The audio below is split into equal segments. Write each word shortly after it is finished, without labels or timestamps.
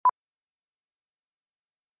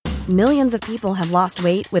Millions of people have lost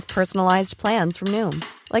weight with personalized plans from Noom.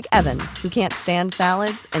 Like Evan, who can't stand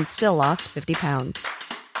salads and still lost 50 pounds.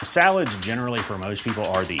 Salads generally for most people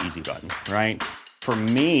are the easy button, right? For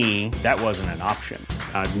me, that wasn't an option.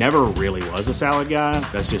 I never really was a salad guy.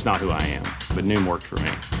 That's just not who I am. But Noom worked for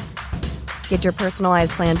me. Get your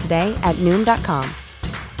personalized plan today at Noom.com.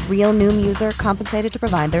 Real Noom user compensated to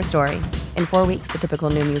provide their story. In 4 weeks, the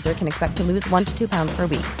typical Noom user can expect to lose 1 to 2 pounds per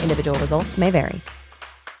week. Individual results may vary.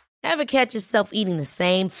 Ever catch yourself eating the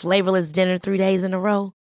same flavorless dinner 3 days in a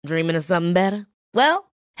row? Dreaming of something better?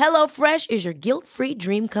 Well, HelloFresh is your guilt-free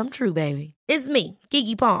dream come true, baby. It's me,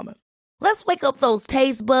 Keke Palmer. Let's wake up those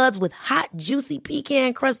taste buds with hot, juicy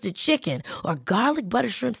pecan-crusted chicken or garlic butter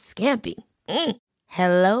shrimp scampi.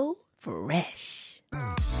 Hello Fresh.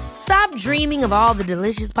 Stop dreaming of all the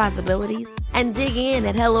delicious possibilities and dig in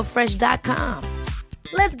at HelloFresh.com.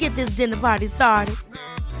 Let's get this dinner party started.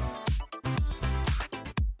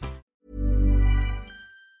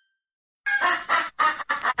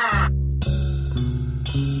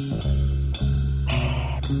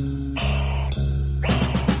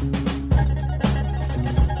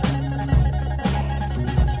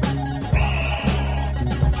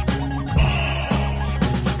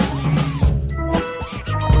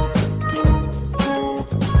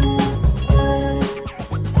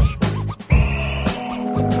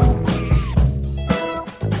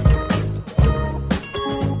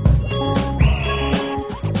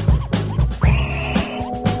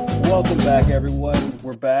 Welcome back, everyone.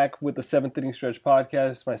 We're back with the 7th Inning Stretch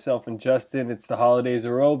podcast. Myself and Justin. It's the holidays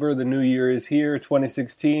are over. The new year is here,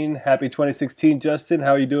 2016. Happy 2016, Justin.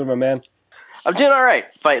 How are you doing, my man? I'm doing all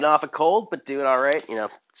right. Fighting off a cold, but doing all right.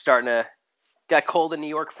 Got cold in New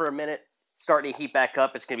York for a minute. Starting to heat back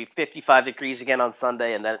up. It's going to be 55 degrees again on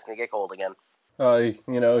Sunday, and then it's going to get cold again.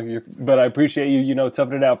 But I appreciate you,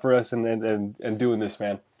 toughing it out for us and doing this,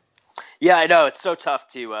 man. Yeah, I know. It's so tough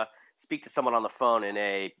to speak to someone on the phone in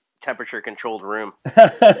a temperature-controlled room.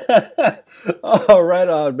 Oh, right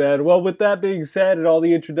on, man. Well, with that being said and all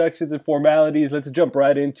the introductions and formalities, let's jump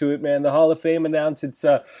right into it, man. The Hall of Fame announced its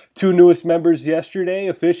two newest members yesterday,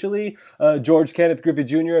 officially, George Kenneth Griffey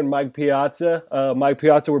Jr. and Mike Piazza. Mike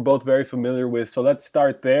Piazza we're both very familiar with, so let's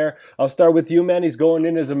start there. I'll start with you, man. He's going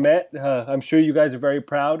in as a Met. I'm sure you guys are very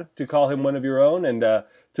proud to call him one of your own and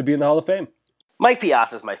to be in the Hall of Fame. Mike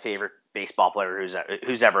Piazza is my favorite baseball player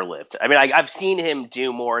who's ever lived. I mean, I've seen him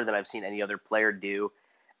do more than I've seen any other player do,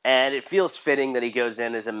 and it feels fitting that he goes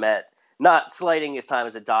in as a Met, not slighting his time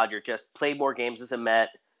as a Dodger, just played more games as a Met.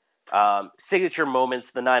 Signature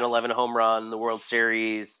moments, the 9/11 home run, the World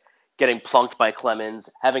Series, getting plunked by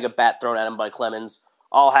Clemens, having a bat thrown at him by Clemens,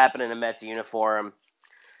 all happen in a Mets uniform.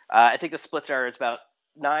 I think the splits are it's about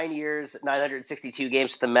 9 years, 962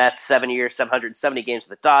 games with the Mets, 7 years, 770 games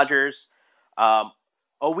with the Dodgers.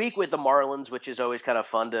 A week with the Marlins, which is always kind of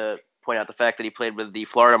fun to point out the fact that he played with the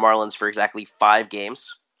Florida Marlins for exactly 5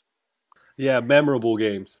 games. Yeah, memorable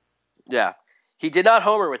games. Yeah. He did not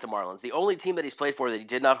homer with the Marlins. The only team that he's played for that he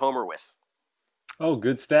did not homer with. Oh,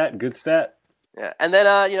 good stat. Good stat. Yeah. And then,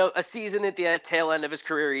 a season at the tail end of his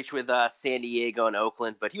career, each with San Diego and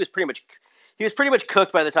Oakland. But he was pretty much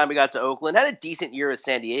cooked by the time he got to Oakland. Had a decent year with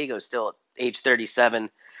San Diego still at age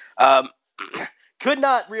 37. Could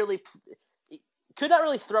not really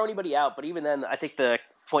throw anybody out, but even then, I think the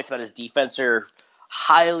points about his defense are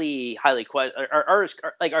highly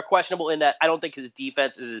are questionable in that I don't think his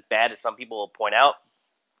defense is as bad as some people will point out.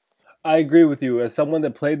 I agree with you. As someone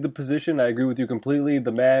that played the position, I agree with you completely.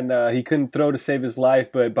 The man, he couldn't throw to save his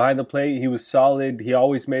life, but behind the plate, he was solid. He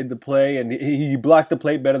always made the play, and he blocked the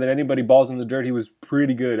plate better than anybody. Balls in the dirt, he was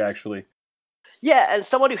pretty good, actually. Yeah, and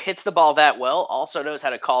someone who hits the ball that well also knows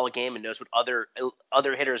how to call a game and knows what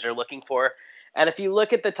other hitters are looking for. And if you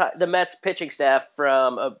look at the Mets pitching staff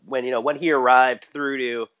from when he arrived through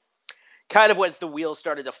to kind of when the wheels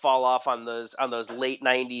started to fall off on those late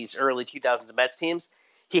 90s, early 2000s Mets teams,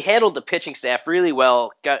 he handled the pitching staff really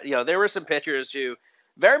well. There were some pitchers who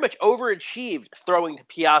very much overachieved throwing to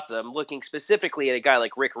Piazza. I'm looking specifically at a guy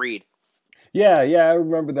like Rick Reed. Yeah, I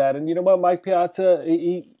remember that. And you know what, Mike Piazza,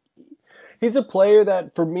 he's a player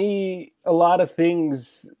that, for me, a lot of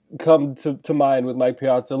things come to mind with Mike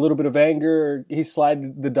Piazza. A little bit of anger. He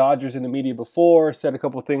slided the Dodgers in the media before, said a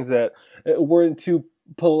couple of things that weren't too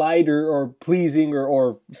polite or pleasing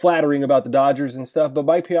or flattering about the Dodgers and stuff, but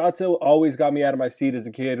Mike Piazza always got me out of my seat as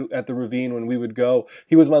a kid at the Ravine when we would go.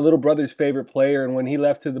 He was my little brother's favorite player, and when he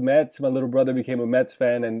left to the Mets, my little brother became a Mets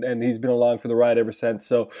fan, and he's been along for the ride ever since.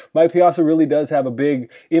 So Mike Piazza really does have a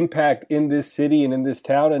big impact in this city and in this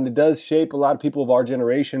town, and it does shape a lot of people of our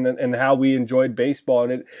generation and how we enjoyed baseball.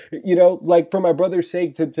 And it, like for my brother's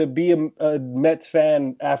sake, to be a Mets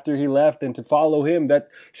fan after he left and to follow him, that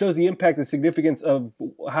shows the impact and significance of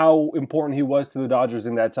how important he was to the Dodgers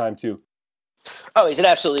in that time too. Oh, he's an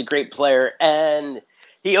absolutely great player, and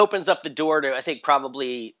he opens up the door to, I think,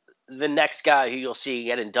 probably the next guy who you'll see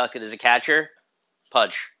get inducted as a catcher,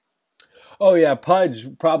 Pudge. Oh yeah, Pudge,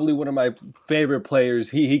 probably one of my favorite players.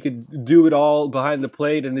 He could do it all behind the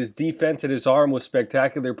plate, and his defense and his arm was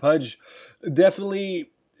spectacular. Pudge definitely,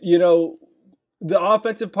 the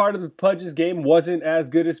offensive part of Pudge's game wasn't as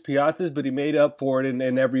good as Piazza's, but he made up for it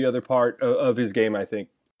in every other part of his game, I think.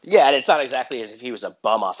 Yeah, and it's not exactly as if he was a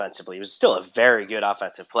bum offensively. He was still a very good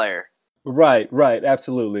offensive player. Right,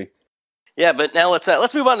 absolutely. Yeah, but now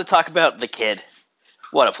let's move on to talk about the kid.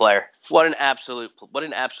 What a player! What an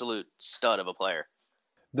absolute stud of a player.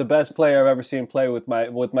 The best player I've ever seen play with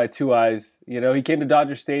my two eyes. He came to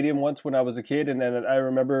Dodger Stadium once when I was a kid, and then I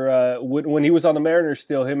remember when he was on the Mariners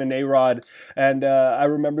still, him and A-Rod, and I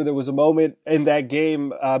remember there was a moment in that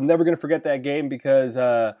game. I'm never going to forget that game because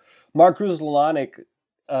Mark Grudzielanek,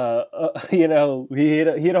 he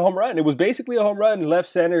hit a home run. It was basically a home run, left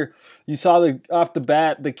center. You saw off the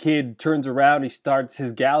bat, the kid turns around, he starts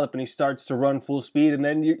his gallop, and he starts to run full speed. And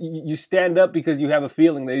then you stand up because you have a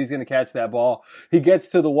feeling that he's going to catch that ball. He gets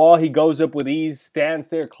to the wall, he goes up with ease, stands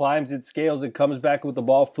there, climbs it, scales it, comes back with the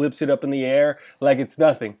ball, flips it up in the air like it's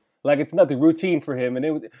nothing. Routine for him,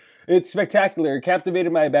 and it's spectacular. It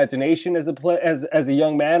captivated my imagination as a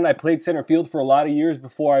young man. I played center field for a lot of years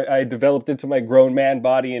before I developed into my grown man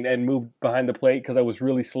body and moved behind the plate because I was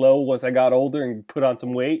really slow once I got older and put on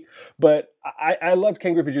some weight. But I loved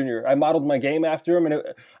Ken Griffey Jr. I modeled my game after him, and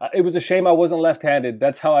it was a shame I wasn't left-handed.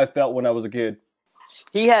 That's how I felt when I was a kid.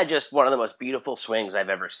 He had just one of the most beautiful swings I've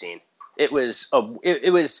ever seen. He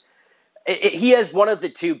has one of the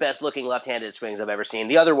two best-looking left-handed swings I've ever seen.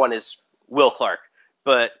 The other one is Will Clark.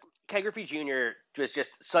 But Ken Griffey Jr. was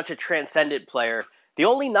just such a transcendent player. The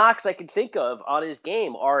only knocks I could think of on his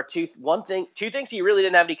game are two things he really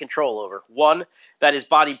didn't have any control over. One, that his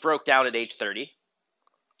body broke down at age 30,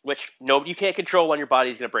 which you can't control when your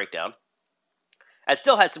body's going to break down. I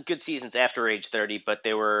still had some good seasons after age 30, but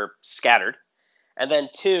they were scattered. And then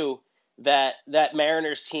two, that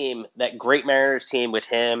Mariners team, that great Mariners team with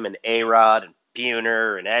him and A-Rod and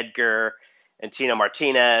Buhner and Edgar and Tino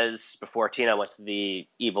Martinez before Tino went to the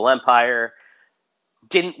Evil Empire,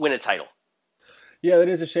 didn't win a title. Yeah, that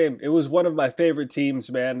is a shame. It was one of my favorite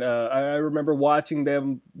teams, man. I remember watching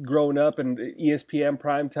them growing up in ESPN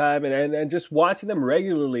primetime and just watching them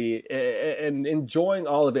regularly and enjoying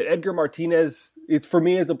all of it. Edgar Martinez, it's for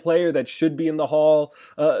me as a player that should be in the Hall.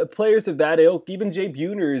 Players of that ilk, even Jay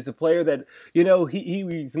Buhner is a player that,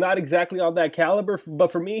 he's not exactly on that caliber,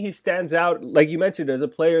 but for me, he stands out, like you mentioned, as a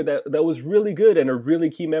player that was really good and a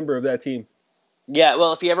really key member of that team. Yeah,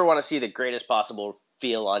 well, if you ever want to see the greatest possible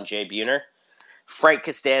feel on Jay Buhner, Frank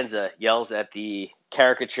Costanza yells at the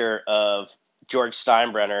caricature of George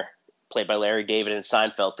Steinbrenner, played by Larry David in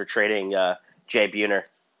Seinfeld, for trading Jay Buhner.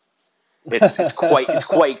 It's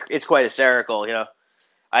quite hysterical.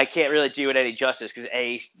 I can't really do it any justice because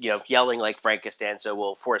yelling like Frank Costanza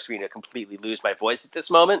will force me to completely lose my voice at this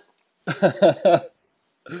moment.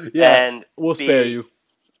 Yeah, and we'll spare you.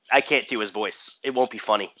 I can't do his voice. It won't be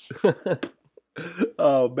funny.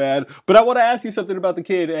 Oh, man. But I want to ask you something about the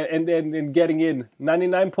kid and getting in.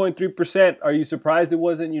 99.3%. Are you surprised it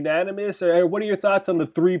wasn't unanimous? Or what are your thoughts on the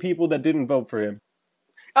 3 people that didn't vote for him?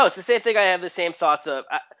 Oh, it's the same thing. I have the same thoughts of.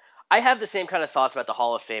 I have the same kind of thoughts about the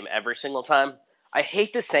Hall of Fame every single time. I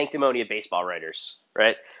hate the sanctimony of baseball writers,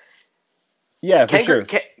 right? Yeah, for sure.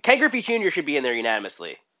 Ken Griffey Jr. should be in there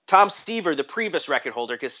unanimously. Tom Seaver, the previous record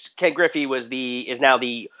holder, because Ken Griffey is now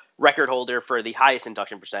the record holder for the highest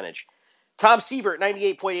induction percentage. Tom Seaver at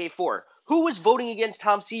 98.84. Who was voting against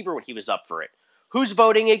Tom Seaver when he was up for it? Who's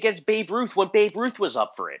voting against Babe Ruth when Babe Ruth was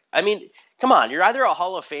up for it? I mean, come on. You're either a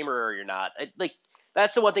Hall of Famer or you're not.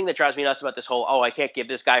 That's the one thing that drives me nuts about this whole, I can't give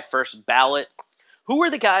this guy first ballot. Who are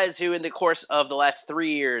the guys who, in the course of the last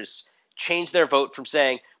 3 years, changed their vote from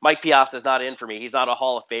saying, Mike Piazza's not in for me, he's not a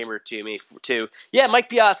Hall of Famer to me, to, yeah, Mike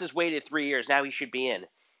Piazza's waited 3 years, now he should be in.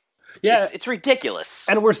 Yeah, it's ridiculous.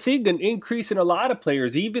 And we're seeing an increase in a lot of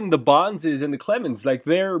players, even the Bonses and the Clemens. Like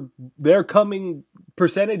their coming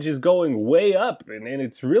percentage is going way up, and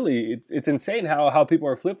it's really it's insane how people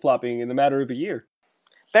are flip flopping in the matter of a year.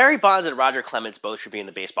 Barry Bonds and Roger Clemens both should be in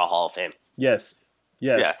the Baseball Hall of Fame. Yes.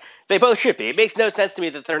 Yeah, they both should be. It makes no sense to me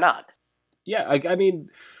that they're not. Yeah, I mean,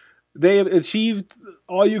 they achieved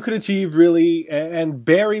all you could achieve, really, and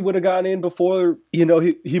Barry would have gone in before, he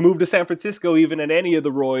moved to San Francisco, even in any of the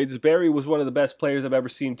roids. Barry was one of the best players I've ever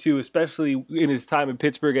seen, too, especially in his time in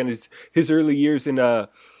Pittsburgh and his early years in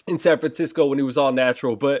San Francisco when he was all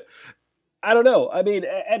natural. But I don't know. I mean,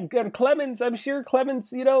 and Clemens, I'm sure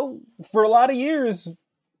Clemens, for a lot of years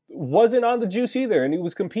wasn't on the juice either, and he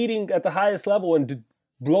was competing at the highest level and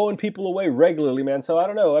blowing people away regularly, man. So I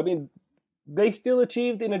don't know. I mean, they still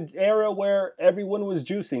achieved in an era where everyone was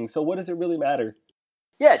juicing. So what does it really matter?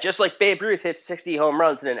 Yeah, just like Babe Ruth hit 60 home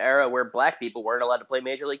runs in an era where black people weren't allowed to play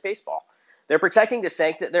Major League Baseball. They're protecting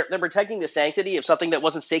they're protecting the sanctity of something that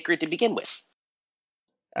wasn't sacred to begin with.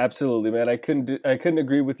 Absolutely, man. I couldn't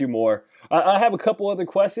agree with you more. I have a couple other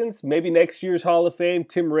questions. Maybe next year's Hall of Fame,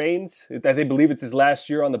 Tim Raines. I believe it's his last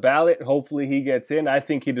year on the ballot. Hopefully he gets in. I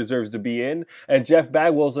think he deserves to be in. And Jeff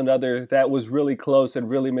Bagwell's another that was really close and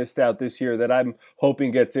really missed out this year that I'm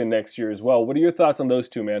hoping gets in next year as well. What are your thoughts on those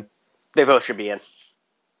two, man? They both should be in.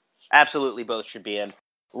 Absolutely both should be in.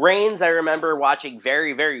 Raines, I remember watching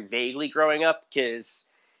very, very vaguely growing up because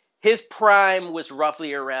his prime was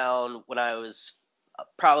roughly around when I was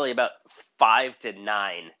probably about 5 to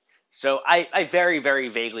 9. So I very, very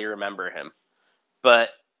vaguely remember him. But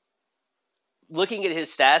looking at his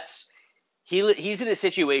stats, he's in a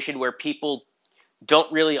situation where people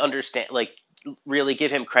don't really understand, really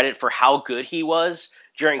give him credit for how good he was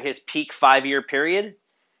during his peak 5-year period,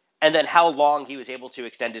 and then how long he was able to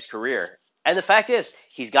extend his career. And the fact is,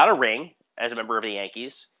 he's got a ring as a member of the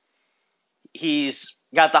Yankees. He's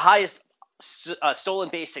got the highest stolen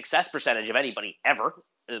base success percentage of anybody ever,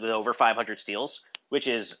 with over 500 steals, which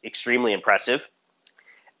is extremely impressive.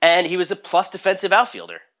 And he was a plus defensive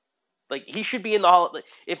outfielder. He should be in the Hall.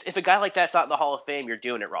 If a guy like that's not in the Hall of Fame, you're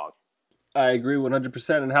doing it wrong. I agree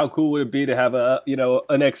 100%. And how cool would it be to have an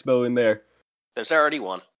Expo in there? There's already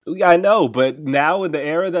one. Yeah, I know, but now in the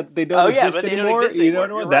era that they don't exist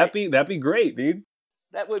anymore, that'd be great, dude.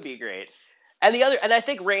 That would be great. And I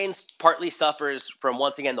think Raines partly suffers from,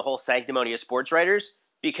 once again, the whole sanctimony of sports writers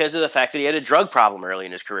because of the fact that he had a drug problem early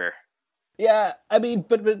in his career. Yeah, I mean,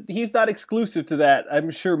 but he's not exclusive to that. I'm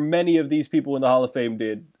sure many of these people in the Hall of Fame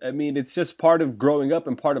did. I mean, it's just part of growing up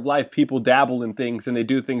and part of life. People dabble in things and they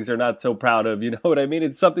do things they're not so proud of. You know what I mean?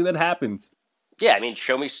 It's something that happens. Yeah, I mean,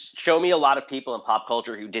 show me a lot of people in pop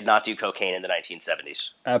culture who did not do cocaine in the 1970s.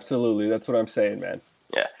 Absolutely. That's what I'm saying, man.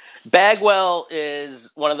 Yeah. Bagwell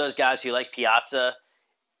is one of those guys who, like Piazza,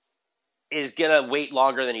 is going to wait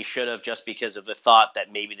longer than he should have just because of the thought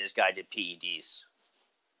that maybe this guy did PEDs.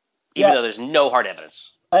 Even though there's no hard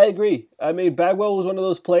evidence. I agree. I mean, Bagwell was one of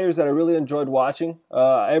those players that I really enjoyed watching.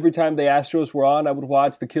 Every time the Astros were on, I would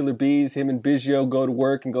watch the Killer Bees, him and Biggio go to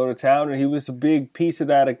work and go to town, and he was a big piece of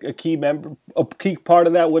that, a key part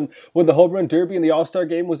of that when the Home Run Derby and the All-Star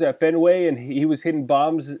Game was at Fenway, and he was hitting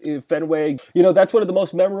bombs in Fenway. That's one of the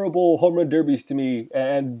most memorable Home Run Derbies to me,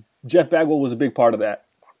 and Jeff Bagwell was a big part of that.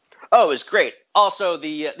 Oh, it was great. Also,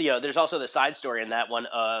 there's also the side story in that one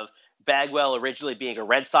of Bagwell originally being a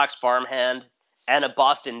Red Sox farmhand and a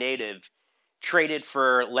Boston native, traded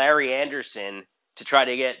for Larry Anderson to try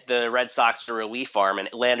to get the Red Sox to relief farm, and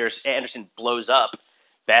Anderson blows up.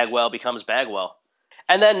 Bagwell becomes Bagwell.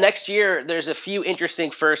 And then next year, there's a few interesting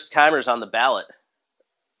first-timers on the ballot.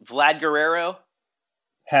 Vlad Guerrero.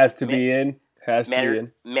 Has to be in.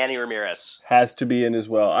 Manny Ramirez. Has to be in as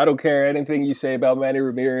well. I don't care anything you say about Manny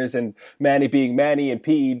Ramirez and Manny being Manny and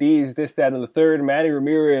PEDs, this, that, and the third. Manny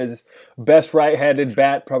Ramirez, best right-handed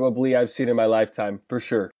bat probably I've seen in my lifetime, for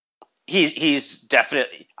sure. He's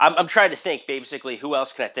definitely... I'm trying to think, basically, who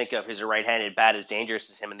else can I think of who's a right-handed bat as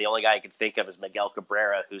dangerous as him? And the only guy I can think of is Miguel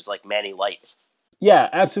Cabrera, who's like Manny Light. Yeah,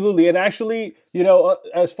 absolutely. And actually,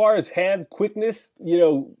 as far as hand quickness,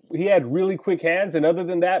 he had really quick hands. And other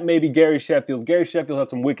than that, maybe Gary Sheffield. Gary Sheffield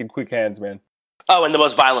had some wicked quick hands, man. Oh, and the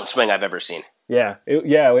most violent swing I've ever seen. Yeah.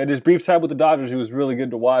 In his brief time with the Dodgers, it was really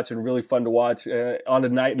good to watch and really fun to watch on a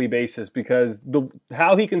nightly basis because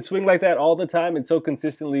how he can swing like that all the time and so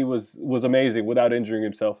consistently was amazing without injuring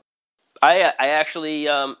himself. I actually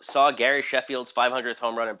saw Gary Sheffield's 500th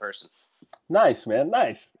home run in person. Nice, man.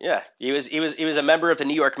 Nice. Yeah, he was a member of the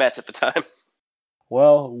New York Mets at the time.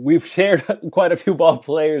 Well, we've shared quite a few ball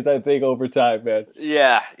players, I think, over time, man.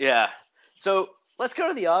 Yeah. So let's go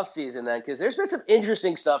to the offseason then, because there's been some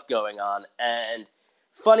interesting stuff going on. And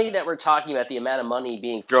funny that we're talking about the amount of money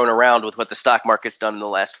being thrown around with what the stock market's done in the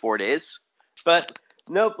last 4 days. But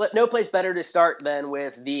no place better to start than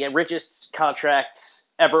with the richest contracts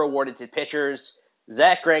ever awarded to pitchers.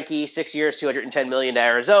 Zach Greinke, 6 years, $210 million to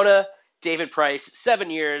Arizona. David Price,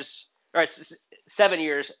 7 years,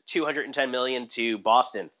 210 million to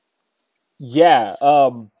Boston. Yeah,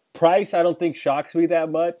 Price, I don't think shocks me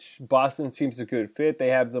that much. Boston seems a good fit. They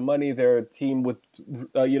have the money. They're a team with,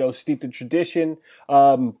 steeped in tradition.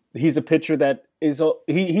 He's a pitcher that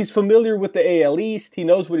he's familiar with the AL East. He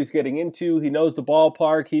knows what he's getting into. He knows the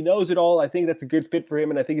ballpark. He knows it all. I think that's a good fit for him,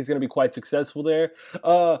 and I think he's going to be quite successful there.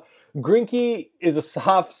 Greinke is a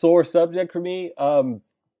soft, sore subject for me.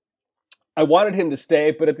 I wanted him to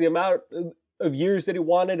stay, but at the amount of years that he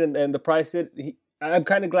wanted and the price I'm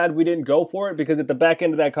kind of glad we didn't go for it, because at the back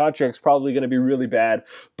end of that contract is probably going to be really bad.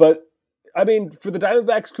 But I mean, for the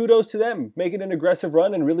Diamondbacks, kudos to them, making an aggressive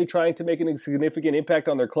run and really trying to make a significant impact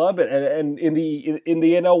on their club and in the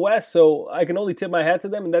NL West. So I can only tip my hat to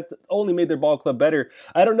them, and that's only made their ball club better.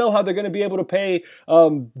 I don't know how they're going to be able to pay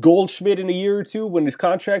Goldschmidt in a year or two when his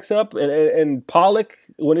contract's up, and Pollock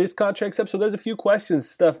when his contract's up. So there's a few questions,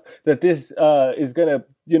 stuff that this is going to,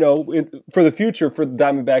 for the future for the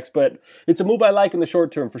Diamondbacks. But it's a move I like in the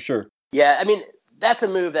short term for sure. Yeah, I mean, that's a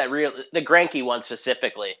move that the Greinke one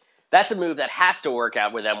specifically, that's a move that has to work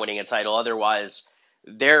out with them winning a title. Otherwise,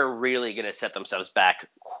 they're really going to set themselves back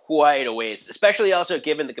quite a ways, especially also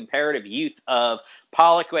given the comparative youth of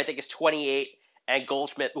Pollock, who I think is 28, and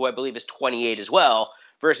Goldschmidt, who I believe is 28 as well,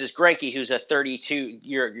 versus Greinke, who's a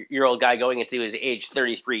 32-year-old guy going into his age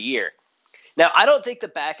 33 year. Now, I don't think the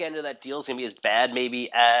back end of that deal is going to be as bad maybe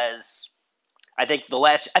as I think the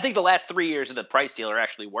last 3 years of the Price deal are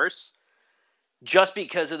actually worse. Just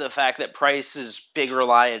because of the fact that Price's big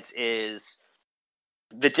reliance is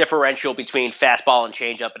the differential between fastball and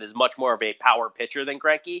changeup, and is much more of a power pitcher than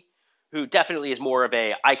Greinke, who definitely is more of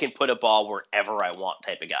a I can put a ball wherever I want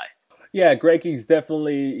type of guy. Yeah, Greinke's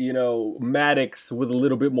definitely, Maddox with a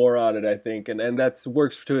little bit more on it, I think, and that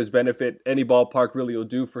works to his benefit. Any ballpark really will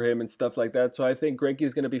do for him and stuff like that. So I think Greinke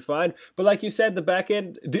is going to be fine. But like you said, the back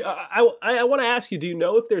end, I want to ask you, do you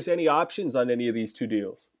know if there's any options on any of these two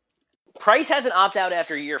deals? Price has an opt-out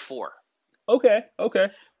after year 4. Okay.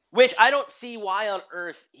 Which I don't see why on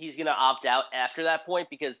earth he's going to opt out after that point,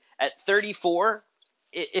 because at 34,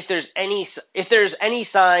 if there's any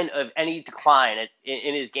sign of any decline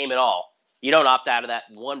in his game at all, you don't opt out of that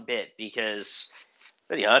one bit, because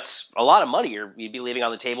it's a lot of money you'd be leaving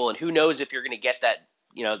on the table, and who knows if you're going to get that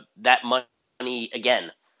that money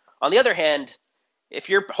again. On the other hand, if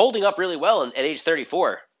you're holding up really well at age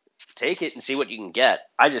 34, take it and see what you can get.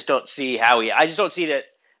 I just don't see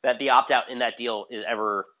that the opt-out in that deal is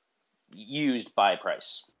ever used by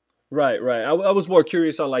Price. Right. I was more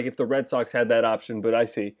curious on if the Red Sox had that option, but I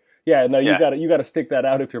see. Yeah, no, you got to stick that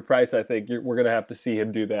out if you're Price. I think we're going to have to see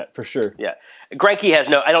him do that for sure. Yeah, Greinke has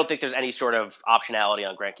I don't think there's any sort of optionality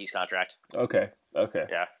on Greinke's contract. Okay.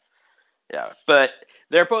 Yeah, but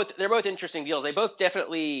they're both interesting deals. They both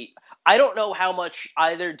definitely. I don't know how much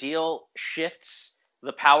either deal shifts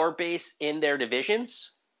the power base in their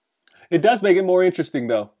divisions. It does make it more interesting,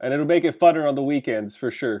 though, and it'll make it funner on the weekends for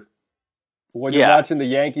sure. When you're watching the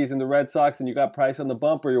Yankees and the Red Sox, and you got Price on the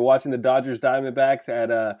bump, or you're watching the Dodgers Diamondbacks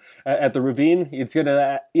at the Ravine, it's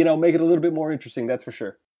gonna make it a little bit more interesting. That's for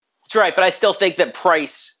sure. That's right, but I still think that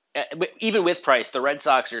Price, even with Price, the Red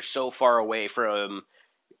Sox are so far away from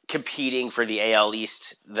competing for the AL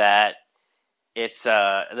East that it's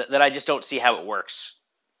that I just don't see how it works.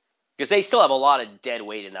 Because they still have a lot of dead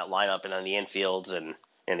weight in that lineup and on the infields and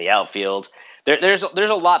in the outfield. There's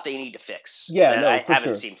a lot they need to fix. Yeah, that no, I for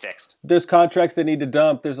haven't sure. seen fixed. There's contracts they need to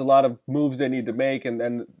dump. There's a lot of moves they need to make,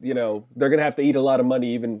 and they're gonna have to eat a lot of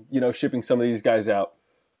money, even shipping some of these guys out.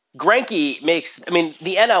 Greinke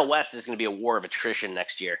the NL West is going to be a war of attrition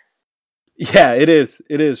next year. Yeah, it is.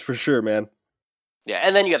 It is for sure, man. Yeah,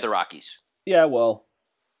 and then you have the Rockies. Yeah, well,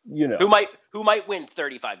 who might win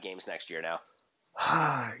 35 games next year now.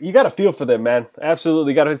 You got to feel for them, man.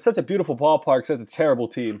 Absolutely. It's such a beautiful ballpark, such a terrible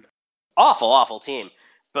team. Awful team.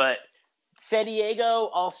 But San Diego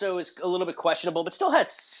also is a little bit questionable, but still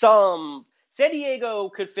has some. San Diego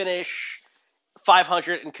could finish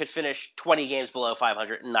 500 and could finish 20 games below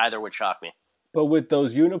 500, and neither would shock me. But with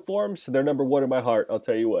those uniforms, they're number one in my heart, I'll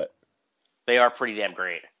tell you what. They are pretty damn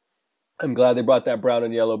great. I'm glad they brought that brown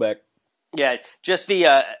and yellow back. Yeah, just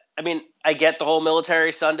the I get the whole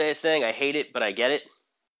military Sundays thing. I hate it, but I get it.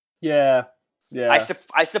 Yeah.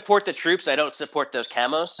 I support the troops. I don't support those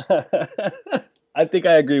camos. I think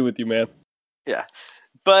I agree with you, man. Yeah,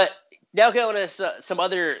 but now going to some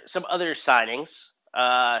other signings.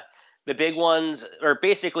 The big ones are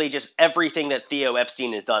basically just everything that Theo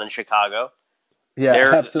Epstein has done in Chicago.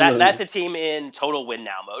 Yeah, absolutely. That's a team in total win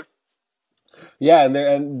now mode. Yeah,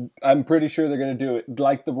 and I'm pretty sure they're going to do it.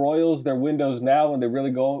 Like the Royals, their windows now, and they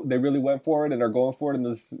really went for it and are going for it in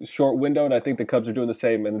this short window. And I think the Cubs are doing the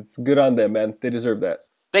same, and it's good on them, man. They deserve that.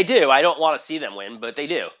 They do. I don't want to see them win, but they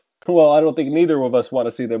do. Well, I don't think neither of us want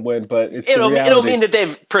to see them win, but it's the reality. It'll mean that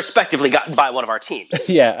they've prospectively gotten by one of our teams.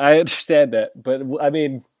 Yeah, I understand that, but I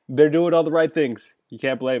mean, they're doing all the right things. You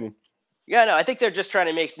can't blame them. Yeah, no, I think they're just trying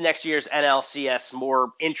to make next year's NLCS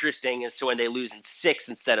more interesting as to when they lose in 6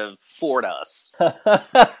 instead of 4 to us.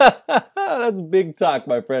 That's big talk,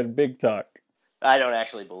 my friend. Big talk. I don't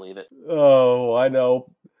actually believe it. Oh, I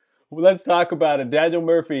know. Well, let's talk about it. Daniel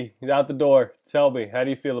Murphy, he's out the door. Tell me, how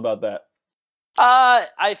do you feel about that?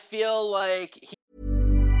 I feel like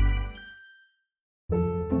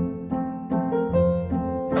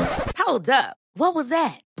Hold up. What was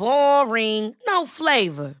that? Boring. No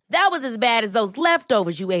flavor. That was as bad as those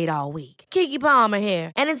leftovers you ate all week. Keke Palmer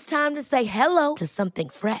here, and it's time to say hello to something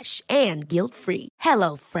fresh and guilt-free.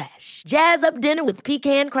 Hello Fresh. Jazz up dinner with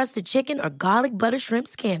pecan-crusted chicken or garlic butter shrimp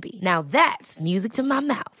scampi. Now that's music to my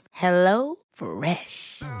mouth. Hello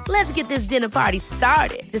Fresh. Let's get this dinner party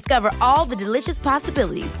started. Discover all the delicious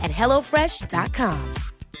possibilities at hellofresh.com.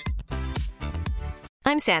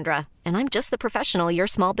 I'm Sandra, and I'm just the professional your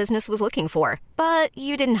small business was looking for. But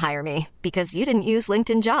you didn't hire me because you didn't use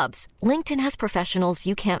LinkedIn Jobs. LinkedIn has professionals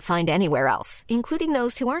you can't find anywhere else, including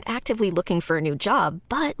those who aren't actively looking for a new job,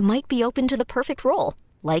 but might be open to the perfect role,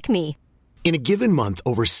 like me. In a given month,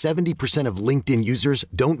 over 70% of LinkedIn users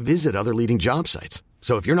don't visit other leading job sites.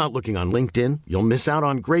 So if you're not looking on LinkedIn, you'll miss out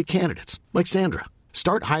on great candidates like Sandra.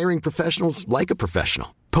 Start hiring professionals like a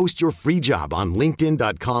professional. Post your free job on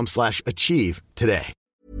linkedin.com/achieve today.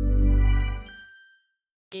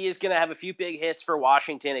 he is going to have a few big hits for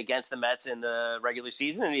Washington against the Mets in the regular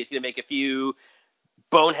season, and he's going to make a few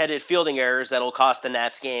boneheaded fielding errors that'll cost the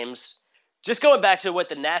Nats games. Just going back to what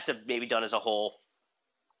the Nats have maybe done as a whole,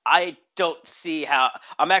 I don't see how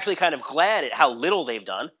 – I'm actually kind of glad at how little they've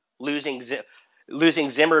done, losing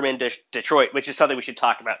Zimmerman to Detroit, which is something we should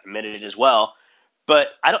talk about in a minute as well.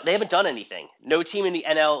 But they haven't done anything. No team in the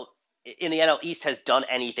NL East has done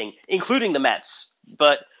anything, including the Mets.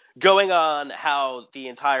 But going on how the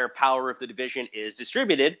entire power of the division is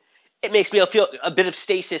distributed, it makes me feel a bit of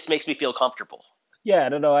stasis makes me feel comfortable. Yeah, I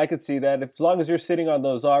don't know. I could see that. As long as you're sitting on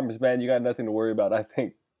those arms, man, you got nothing to worry about, I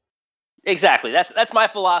think. Exactly. That's my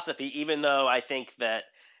philosophy, even though I think that,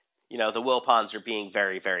 the Wilpons are being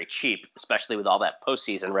very, very cheap, especially with all that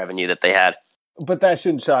postseason revenue that they had. But that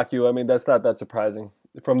shouldn't shock you. I mean, that's not that surprising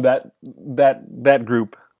from that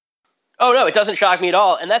group. Oh, no, it doesn't shock me at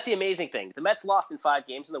all. And that's the amazing thing. The Mets lost in 5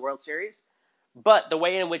 games in the World Series, but the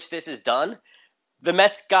way in which this is done, the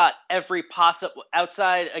Mets got every possible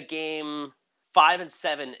outside a game 5 and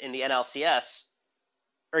 7 in the NLCS,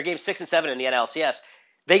 or game 6 and 7 in the NLCS.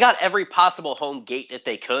 They got every possible home gate that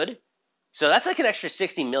they could. So that's like an extra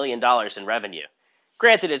 $60 million in revenue.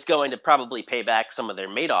 Granted, it's going to probably pay back some of their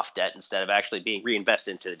Madoff debt instead of actually being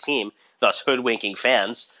reinvested into the team, thus hoodwinking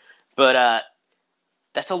fans. But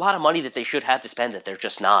that's a lot of money that they should have to spend that they're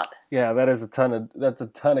just not. Yeah, that's a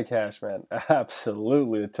ton of cash, man.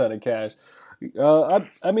 Absolutely a ton of cash.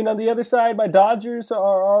 I mean, on the other side, my Dodgers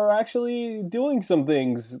are actually doing some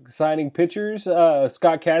things, signing pitchers.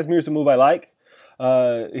 Scott Kazmir's a move I like.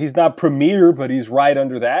 He's not premier, but he's right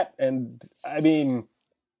under that. And I mean,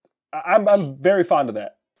 I'm very fond of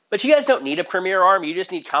that. But you guys don't need a premier arm. You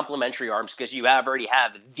just need complementary arms because you already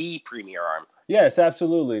have the premier arm. Yes,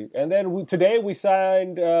 absolutely. And then today we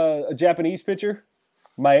signed a Japanese pitcher,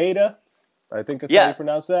 Maeda. I think that's how you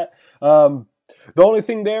pronounce that. The only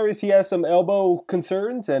thing there is he has some elbow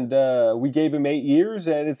concerns, and we gave him 8 years,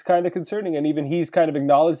 and it's kind of concerning. And even he's kind of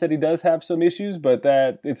acknowledged that he does have some issues, but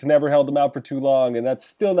that it's never held him out for too long, and that's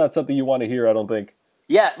still not something you want to hear, I don't think.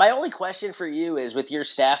 Yeah, my only question for you is, with your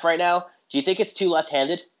staff right now, do you think it's too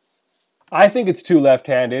left-handed? I think it's too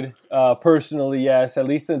left-handed. Personally, yes, at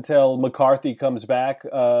least until McCarthy comes back.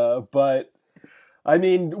 But, I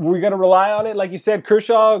mean, we're going to rely on it. Like you said,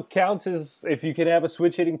 Kershaw counts as, if you can have a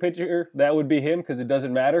switch-hitting pitcher, that would be him because it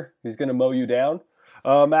doesn't matter. He's going to mow you down.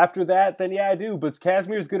 After that, then yeah, I do. But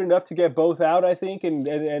Kazmir's good enough to get both out, I think. And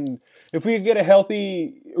if we could get a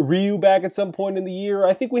healthy Ryu back at some point in the year,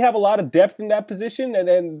 I think we have a lot of depth in that position.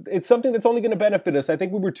 And it's something that's only going to benefit us. I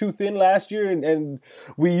think we were too thin last year, and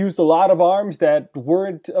we used a lot of arms that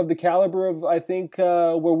weren't of the caliber of, I think,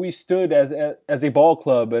 where we stood as a ball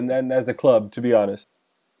club and as a club, to be honest.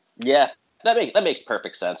 Yeah, that makes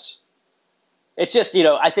perfect sense. It's just,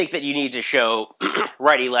 I think that you need to show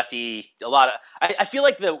righty, lefty, a lot of... I feel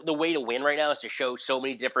like the way to win right now is to show so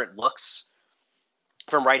many different looks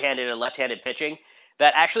from right-handed and left-handed pitching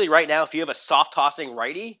that actually right now, if you have a soft-tossing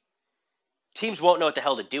righty, teams won't know what the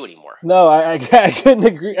hell to do anymore. No, I couldn't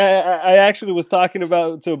agree. I actually was talking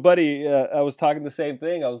to a buddy. I was talking the same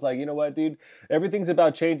thing. I was like, you know what, dude? Everything's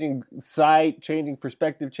about changing sight, changing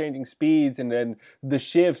perspective, changing speeds, and then the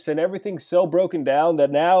shifts, and everything's so broken down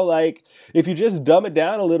that now, like, if you just dumb it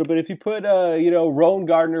down a little bit, if you put, Rowan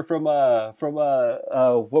Gardner from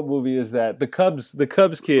what movie is that? The Cubs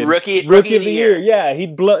kid, rookie of the year. Yeah,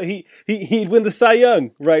 he'd win the Cy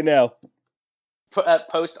Young right now.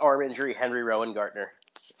 Post-arm injury, Henry Rowan Gardner.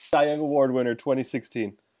 Cy Young Award winner,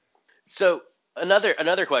 2016. So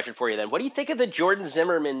another question for you then. What do you think of the Jordan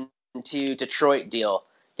Zimmerman to Detroit deal,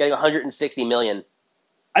 getting $160 million?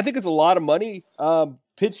 I think it's a lot of money.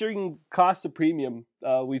 Pitching costs a premium.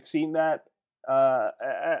 We've seen that.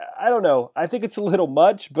 I don't know. I think it's a little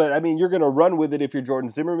much, but I mean, you're going to run with it if you're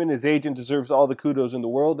Jordan Zimmerman. His agent deserves all the kudos in the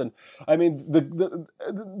world, and I mean,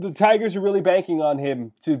 the Tigers are really banking on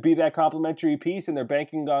him to be that complimentary piece, and they're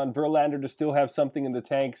banking on Verlander to still have something in the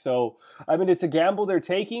tank. So, I mean, it's a gamble they're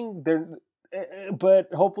taking.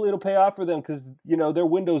 But hopefully it'll pay off for them because their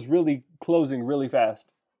window's really closing really fast.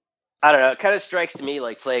 I don't know. It kind of strikes to me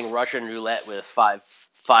like playing Russian roulette with five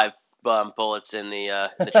bullets in the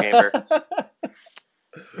chamber.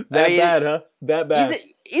 Bad, huh? That bad.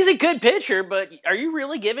 He's a good pitcher, but are you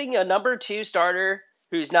really giving a number 2 starter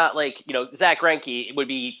who's not like, Zach Greinke would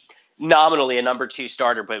be nominally a number 2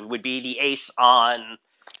 starter, but would be the ace on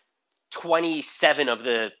 27 of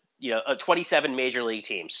the 27 major league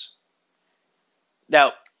teams?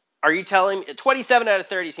 Now, are you telling me 27 out of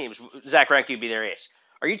 30 teams, Zach Greinke would be their ace?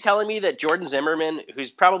 Are you telling me that Jordan Zimmerman,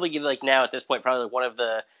 who's probably like now at this point probably one of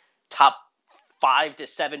the top 5 to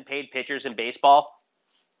 7 paid pitchers in baseball,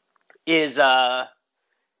 is one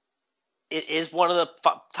of the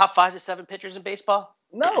top 5 to 7 pitchers in baseball?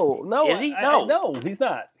 No. Is he? No. No, he's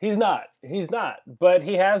not. He's not. But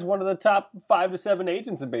he has one of the top 5 to 7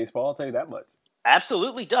 agents in baseball. I'll tell you that much.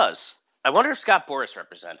 Absolutely does. I wonder if Scott Boras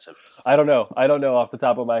represents him. I don't know off the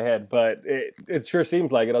top of my head, but it sure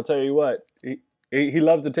seems like it. I'll tell you what. He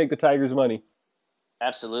loves to take the Tigers' money.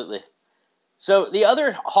 Absolutely. So the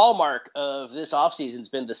other hallmark of this offseason's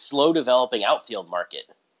been the slow developing outfield market.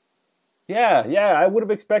 Yeah. I would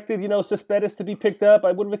have expected, Cespedes to be picked up.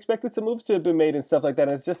 I would have expected some moves to have been made and stuff like that.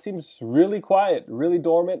 And it just seems really quiet, really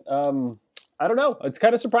dormant. I don't know. It's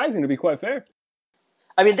kind of surprising, to be quite fair.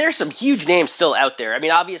 I mean, there's some huge names still out there. I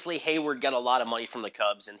mean, obviously Hayward got a lot of money from the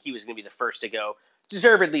Cubs, and he was going to be the first to go,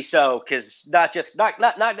 deservedly so, because not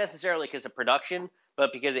necessarily because of production,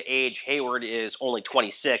 but because of age. Hayward is only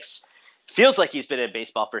 26. Feels like he's been in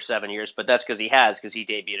baseball for 7 years, but that's because he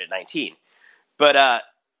debuted at 19. But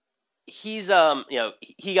he got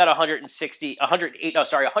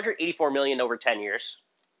 $184 million over 10 years.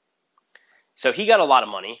 So he got a lot of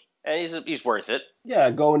money. And he's worth it.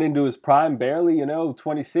 Yeah, going into his prime, barely,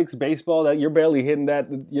 26 baseball, that you're barely hitting that,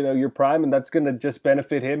 your prime, and that's going to just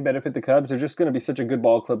benefit him, benefit the Cubs. They're just going to be such a good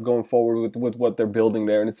ball club going forward with what they're building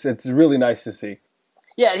there, and it's really nice to see.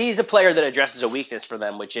 Yeah, he's a player that addresses a weakness for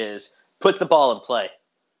them, which is put the ball in play.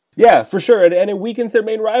 Yeah, for sure, and it weakens their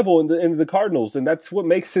main rival in the Cardinals, and that's what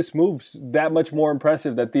makes this move that much more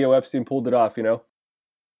impressive that Theo Epstein pulled it off,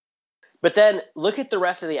 But then look at the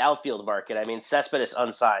rest of the outfield market. I mean, Cespedes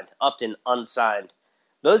unsigned, Upton unsigned.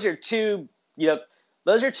 Those are two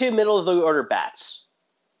middle of the order bats.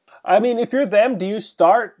 I mean, if you're them, do you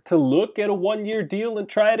start to look at a 1-year deal and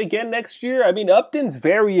try it again next year? I mean, Upton's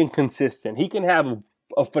very inconsistent. He can have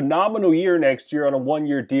a phenomenal year next year on a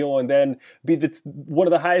 1-year deal and then be one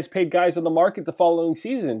of the highest paid guys on the market the following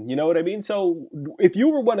season. You know what I mean? So if you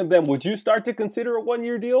were one of them, would you start to consider a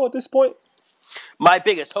 1-year deal at this point? My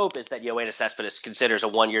biggest hope is that Yoenis Cespedes considers a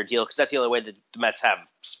 1-year deal because that's the only way the Mets have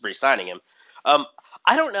re-signing him.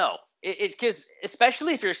 I don't know. It's because,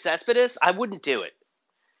 especially if you're Cespedes, I wouldn't do it.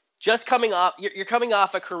 Just coming off, you're coming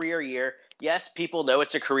off a career year. Yes, people know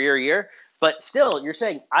it's a career year, but still, you're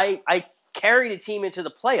saying I carried a team into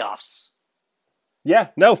the playoffs. Yeah,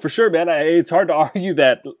 no, for sure, man. It's hard to argue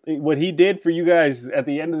that what he did for you guys at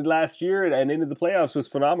the end of the last year and into the playoffs was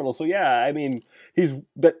phenomenal. So yeah, I mean,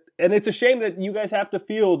 and it's a shame that you guys have to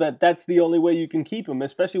feel that that's the only way you can keep him,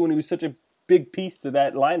 especially when he was such a big piece to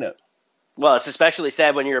that lineup. Well, it's especially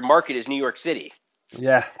sad when your market is New York City.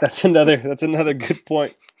 Yeah, that's another good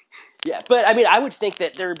point. Yeah, but I mean, I would think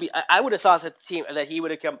that I would have thought that he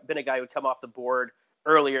would have been a guy who would come off the board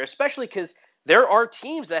earlier, especially because there are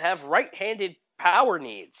teams that have right-handed power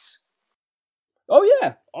needs. Oh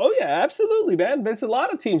yeah, absolutely, man. There's a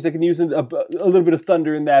lot of teams that can use a little bit of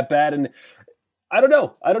thunder in that bat, and I don't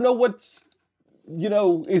know what's,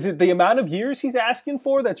 is it the amount of years he's asking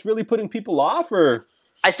for that's really putting people off, or?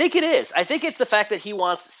 I think it is. I think it's the fact that he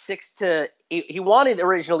wants 6 to he wanted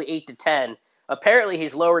originally 8 to 10. Apparently,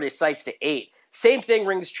 he's lowered his sights to 8. Same thing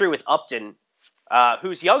rings true with Upton,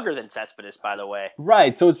 who's younger than Cespedes, by the way.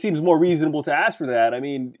 Right, so it seems more reasonable to ask for that. I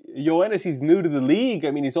mean, Yoenis, he's new to the league.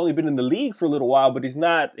 I mean, he's only been in the league for a little while, but he's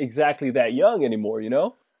not exactly that young anymore, you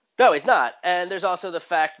know? No, he's not. And there's also the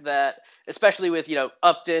fact that, especially with,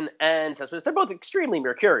 Upton and Cespedes, they're both extremely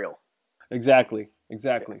mercurial. Exactly.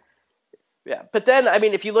 Yeah, but then, I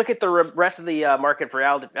mean, if you look at the rest of the market for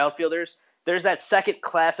outfielders, there's that second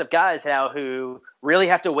class of guys now who really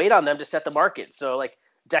have to wait on them to set the market. So, like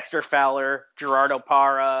Dexter Fowler, Gerardo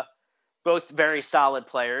Parra, both very solid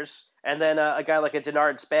players. And then a guy like a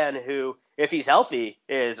Denard Span, who, if he's healthy,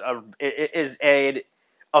 is a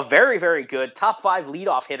very, very good top 5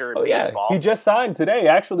 leadoff hitter in baseball. He just signed today,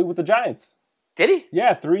 actually, with the Giants. Did he?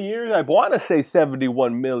 Yeah, 3 years. I want to say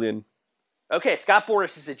 $71 million. Okay, Scott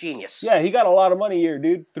Boras is a genius. Yeah, he got a lot of money here,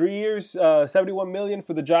 dude. 3 years, $71 million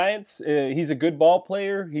for the Giants. He's a good ball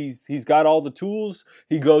player. He's got all the tools.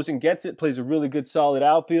 He goes and gets it, plays a really good, solid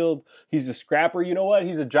outfield. He's a scrapper. You know what?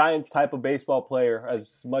 He's a Giants type of baseball player,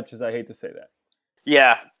 as much as I hate to say that.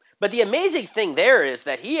 Yeah, but the amazing thing there is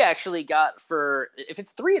that he actually got if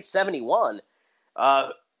it's 3 at 71,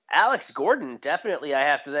 Alex Gordon, definitely I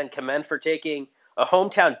have to then commend for taking a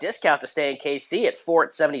hometown discount to stay in KC at 4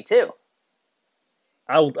 at 72.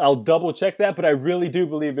 I'll double check that, but I really do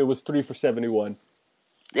believe it was 3 for 71.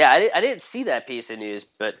 Yeah, I didn't see that piece of news,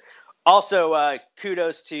 but also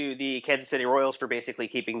kudos to the Kansas City Royals for basically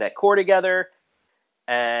keeping that core together,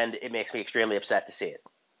 and it makes me extremely upset to see it.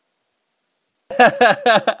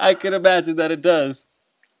 I can imagine that it does.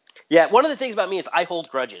 Yeah, one of the things about me is I hold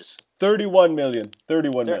grudges. 31 million.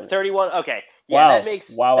 31 million. 31, okay. Yeah,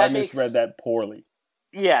 wow. I misread that poorly.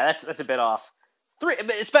 Yeah, that's a bit off.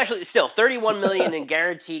 Especially still, $31 million in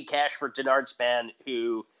guaranteed cash for Denard Span,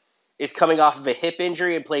 who is coming off of a hip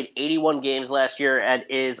injury and played 81 games last year and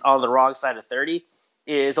is on the wrong side of 30,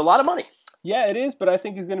 is a lot of money. Yeah, it is, but I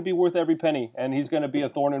think he's going to be worth every penny, and he's going to be a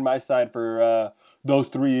thorn in my side for those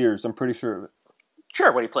 3 years. I'm pretty sure of it.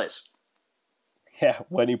 Sure, when he plays. Yeah,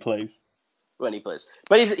 when he plays. When he plays.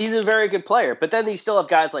 But he's a very good player. But then you still have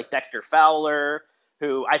guys like Dexter Fowler,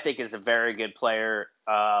 who I think is a very good player.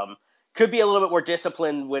 Could be a little bit more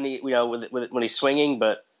disciplined when when he's swinging,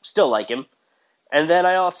 but still like him. And then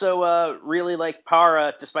I also really like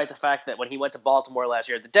Parra, despite the fact that when he went to Baltimore last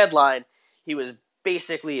year at the deadline, he was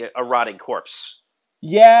basically a rotting corpse.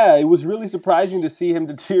 Yeah, it was really surprising to see him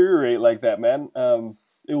deteriorate like that, man.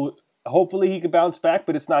 Hopefully he could bounce back,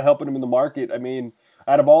 but it's not helping him in the market. I mean,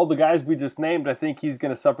 out of all the guys we just named, I think he's going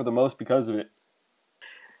to suffer the most because of it.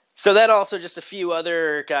 So then also just a few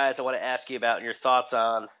other guys I want to ask you about and your thoughts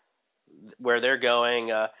on where they're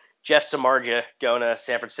going. Jeff Samardzija going to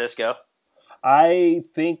San Francisco. I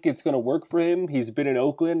think it's going to work for him. He's been in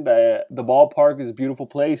Oakland. The ballpark is a beautiful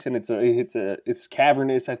place, and it's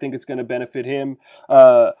cavernous. I think it's going to benefit him.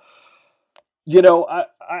 I'm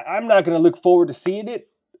not going to look forward to seeing it,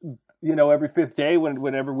 every fifth day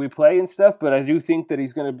whenever we play and stuff. But I do think that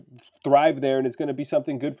he's going to thrive there, and it's going to be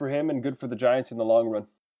something good for him and good for the Giants in the long run.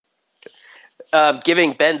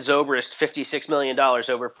 Giving Ben Zobrist $56 million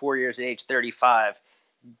over 4 years at age 35.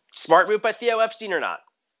 Smart move by Theo Epstein or not?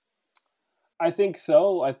 I think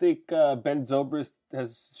so. I think Ben Zobrist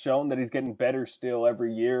has shown that he's getting better still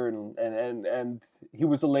every year, and he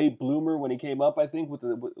was a late bloomer when he came up. I think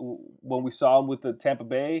when we saw him with the Tampa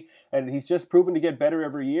Bay, and he's just proven to get better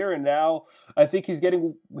every year. And now I think he's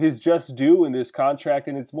getting his just due in this contract,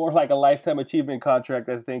 and it's more like a lifetime achievement contract.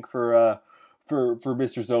 I think for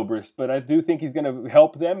Mr. Zobrist, but I do think he's going to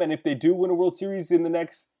help them. And if they do win a World Series in the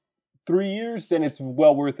next 3 years, then it's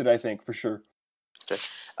well worth it. I think for sure.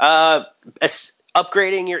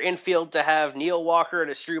 Upgrading your infield to have Neil Walker and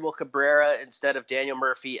Asdrubal Cabrera instead of Daniel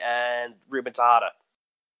Murphy and Ruben Tejada.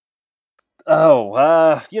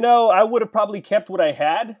 I would have probably kept what I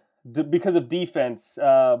had because of defense.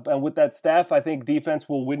 And with that staff, I think defense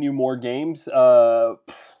will win you more games.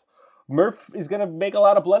 Murph is going to make a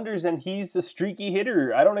lot of blunders, and he's a streaky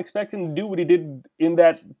hitter. I don't expect him to do what he did in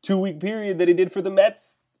that 2-week period that he did for the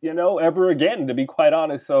Mets, ever again, to be quite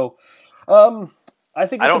honest. So, I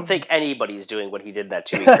don't think anybody's doing what he did that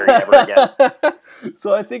 2-week period ever again.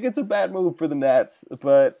 So I think it's a bad move for the Nats,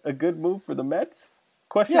 but a good move for the Mets?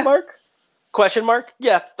 Question mark? Question mark?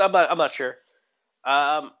 Yeah, I'm not sure.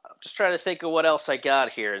 I'm just trying to think of what else I got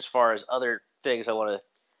here as far as other things I want to.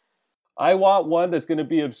 I want one that's going to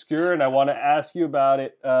be obscure, and I want to ask you about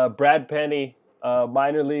it. Brad Penny,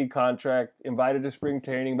 minor league contract, invited to spring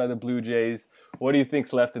training by the Blue Jays. What do you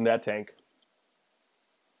think's left in that tank?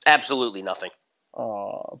 Absolutely nothing.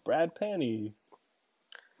 Oh, Brad Penny.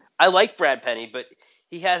 I like Brad Penny, but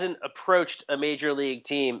he hasn't approached a major league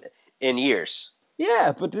team in years.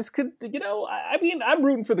 Yeah, but this could, I mean, I'm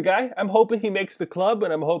rooting for the guy. I'm hoping he makes the club,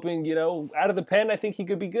 and I'm hoping, out of the pen, I think he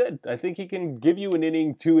could be good. I think he can give you an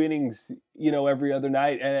inning, 2 innings, every other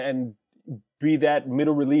night and be that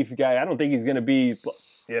middle relief guy. I don't think he's going to be,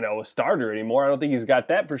 a starter anymore. I don't think he's got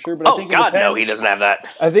that for sure. But I think God, no, he doesn't have that.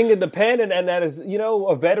 I think in the pen, and that is,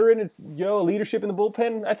 a veteran, a leadership in the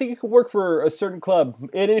bullpen, I think it could work for a certain club.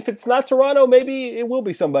 And if it's not Toronto, maybe it will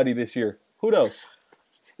be somebody this year. Who knows?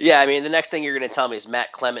 Yeah, I mean, the next thing you're going to tell me is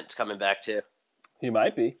Matt Clement's coming back too. He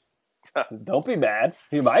might be. Don't be mad.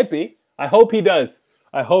 He might be. I hope he does.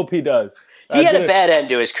 He had a bad end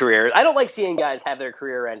to his career. I don't like seeing guys have their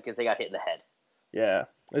career end because they got hit in the head. Yeah,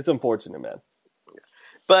 it's unfortunate, man.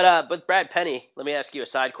 But Brad Penny, let me ask you a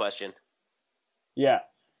side question. Yeah.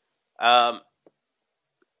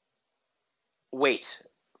 Weight,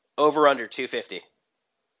 over under 250.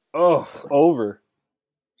 Oh, over.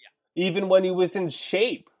 Yeah. Even when he was in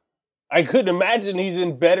shape. I couldn't imagine he's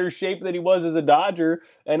in better shape than he was as a Dodger.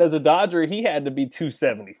 And as a Dodger, he had to be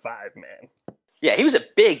 275, man. Yeah, he was a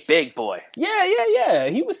big boy. Yeah.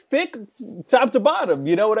 He was thick top to bottom.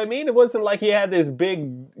 You know what I mean? It wasn't like he had this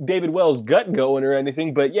big David Wells gut going or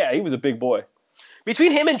anything. But yeah, he was a big boy.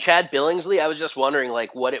 Between him and Chad Billingsley, I was just wondering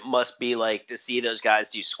what it must be like to see those guys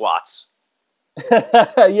do squats.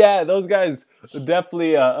 Yeah, those guys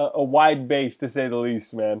definitely a wide base, to say the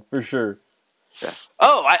least, man, for sure. Yeah.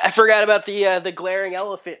 Oh, I forgot about the glaring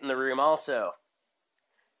elephant in the room also.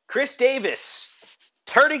 Chris Davis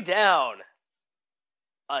turning down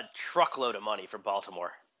a truckload of money from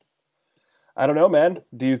Baltimore. I don't know, man.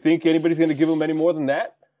 Do you think anybody's going to give him any more than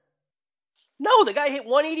that? No, the guy hit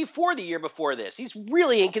 184 the year before this. He's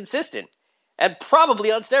really inconsistent and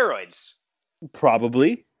probably on steroids.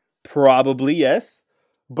 Probably, yes.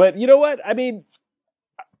 But you know what? I mean,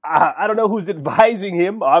 I don't know who's advising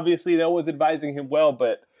him. Obviously, no one's advising him well,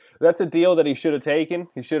 but that's a deal that he should have taken.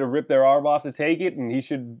 He should have ripped their arm off to take it, and he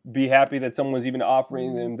should be happy that someone's even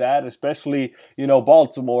offering him that, especially,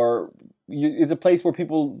 Baltimore is a place where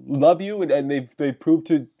people love you, and they've proved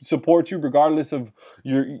to support you regardless of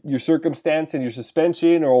your circumstance and your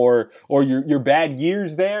suspension or your bad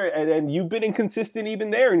years there, and you've been inconsistent even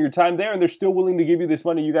there in your time there, and they're still willing to give you this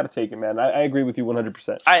money. You got to take it, man. I agree with you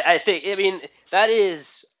 100%. I think, that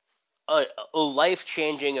is a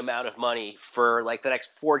life-changing amount of money for the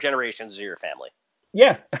next 4 generations of your family.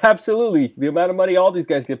 Yeah, absolutely. The amount of money all these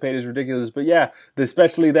guys get paid is ridiculous. But yeah,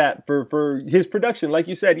 especially that for his production. Like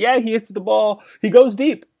you said, yeah, he hits the ball. He goes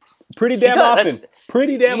deep pretty damn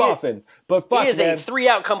often. But fuck, he is man, a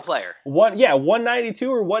 3-outcome player.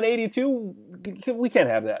 192 or 182. We can't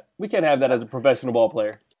have that. We can't have that as a professional ball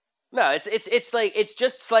player. No, it's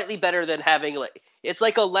just slightly better than having it's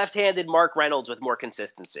like a left-handed Mark Reynolds with more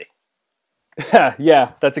consistency.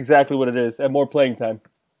 Yeah, that's exactly what it is, and more playing time.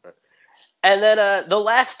 And then the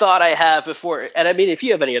last thought I have before, and I mean, if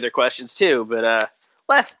you have any other questions too, but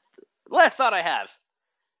last thought I have: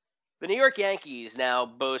 the New York Yankees now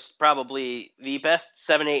boast probably the best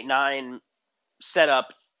 7-8-9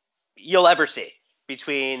 setup you'll ever see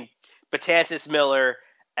between Betances, Miller,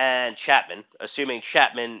 and Chapman, assuming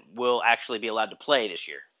Chapman will actually be allowed to play this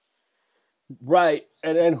year. Right,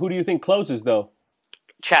 and who do you think closes though?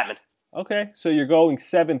 Chapman. Okay, so you're going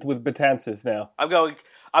 7th with Betances now. I'm going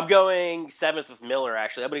 7th with Miller.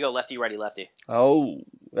 Actually, I'm going to go lefty, righty, lefty. Oh,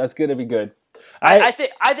 that's going to be good. I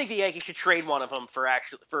think the Yankees should trade one of them for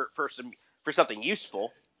something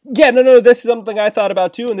useful. Yeah, no, this is something I thought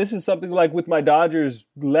about too, and this is something like with my Dodgers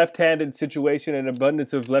left-handed situation and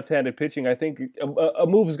abundance of left-handed pitching. I think a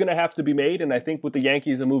move is going to have to be made, and I think with the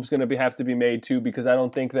Yankees, a move is going to have to be made too, because I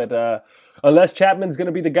don't think that unless Chapman's going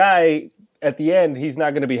to be the guy at the end, he's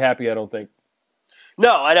not going to be happy. I don't think.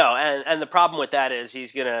 No, I know, and the problem with that is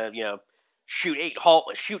he's going to shoot 8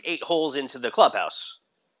 holes into the clubhouse.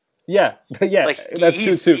 Yeah, that's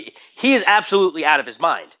true too. He is absolutely out of his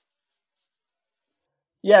mind.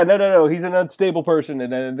 Yeah, no. He's an unstable person,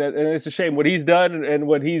 and it's a shame what he's done and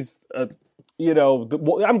what he's,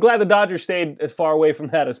 I'm glad the Dodgers stayed as far away from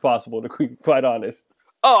that as possible, to be quite honest.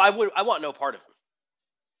 Oh, I want no part of him.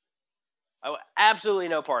 I want absolutely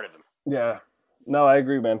no part of him. Yeah. No, I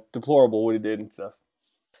agree, man. Deplorable what he did and stuff.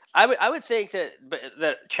 I would think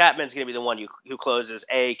that Chapman's going to be the one who closes,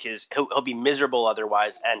 because he'll be miserable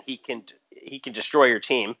otherwise, and he can destroy your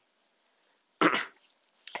team.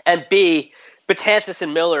 And B, Betances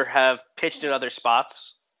and Miller have pitched in other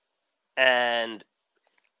spots, and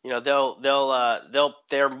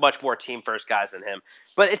They're much more team first guys than him.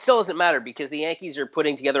 But it still doesn't matter because the Yankees are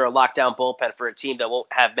putting together a lockdown bullpen for a team that won't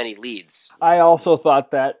have many leads. I also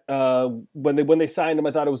thought that when they signed him,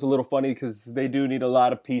 I thought it was a little funny because they do need a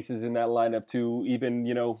lot of pieces in that lineup to even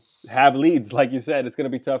have leads. Like you said, it's going to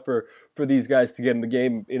be tough for these guys to get in the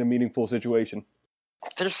game in a meaningful situation.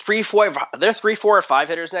 There's 3, 4, or 5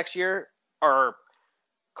 hitters next year are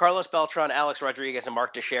Carlos Beltran, Alex Rodriguez, and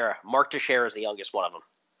Mark Teixeira. Mark Teixeira is the youngest one of them.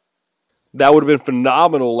 That would have been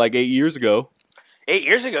phenomenal like 8 years ago. 8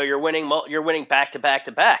 years ago, you're winning back to back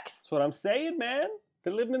to back. That's what I'm saying, man.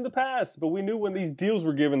 They're living in the past. But we knew when these deals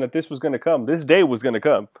were given that this was going to come. This day was going to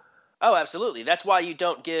come. Oh, absolutely. That's why you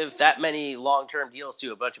don't give that many long-term deals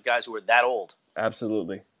to a bunch of guys who are that old.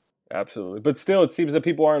 Absolutely. But still, it seems that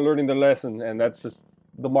people aren't learning their lesson, and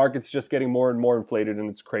the market's just getting more and more inflated, and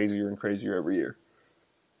it's crazier and crazier every year.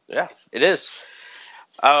 Yeah, it is.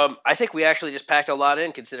 I think we actually just packed a lot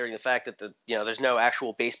in, considering the fact that there's no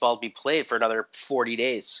actual baseball to be played for another 40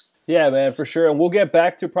 days. Yeah, man, for sure. And we'll get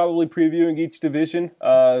back to probably previewing each division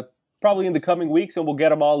probably in the coming weeks, and we'll get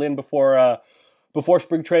them all in before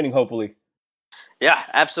spring training, hopefully. Yeah,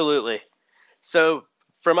 absolutely. So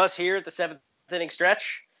from us here at the 7th inning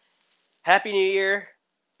stretch, Happy New Year.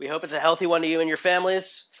 We hope it's a healthy one to you and your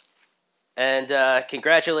families. And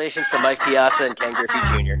congratulations to Mike Piazza and Ken Griffey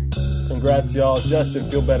Jr. Congrats, y'all.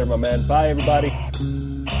 Justin, feel better, my man. Bye, everybody.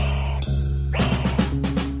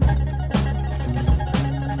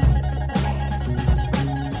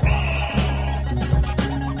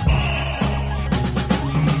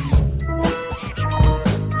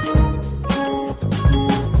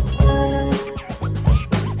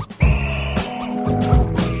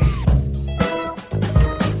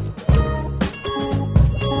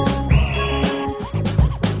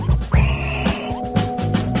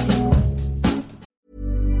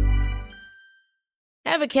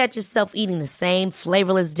 Ever catch yourself eating the same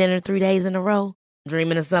flavorless dinner 3 days in a row?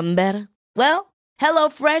 Dreaming of something better? Well,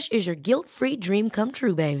 HelloFresh is your guilt-free dream come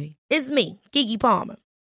true, baby. It's me, Keke Palmer.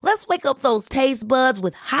 Let's wake up those taste buds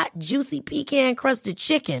with hot, juicy pecan-crusted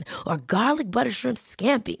chicken or garlic butter shrimp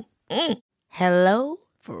scampi. Hello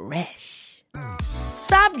Fresh.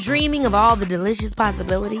 Stop dreaming of all the delicious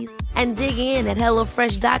possibilities and dig in at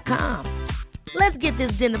HelloFresh.com. Let's get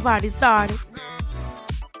this dinner party started.